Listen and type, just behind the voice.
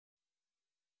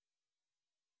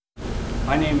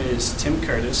My name is Tim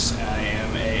Curtis. I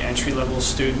am an entry-level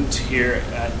student here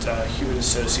at Hewitt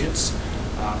Associates.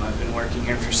 I've been working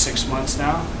here for 6 months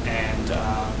now, and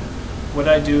what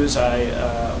I do is I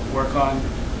work on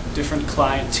different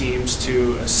client teams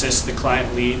to assist the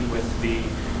client lead with the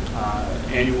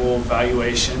annual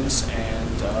valuations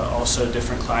and also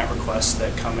different client requests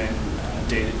that come in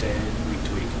day to day and week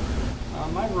to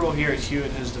week. My role here at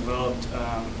Hewitt has developed,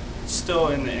 it's still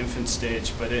in the infant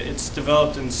stage, but it's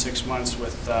developed in 6 months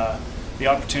with the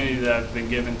opportunity that I've been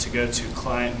given to go to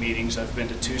client meetings. I've been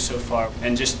to 2 so far,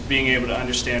 and just being able to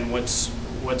understand what's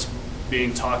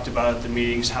being talked about at the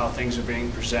meetings, how things are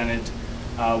being presented,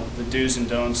 the do's and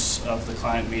don'ts of the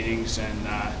client meetings, and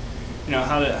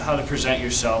how to present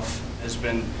yourself has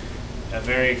been a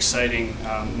very exciting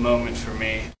moment for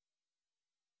me.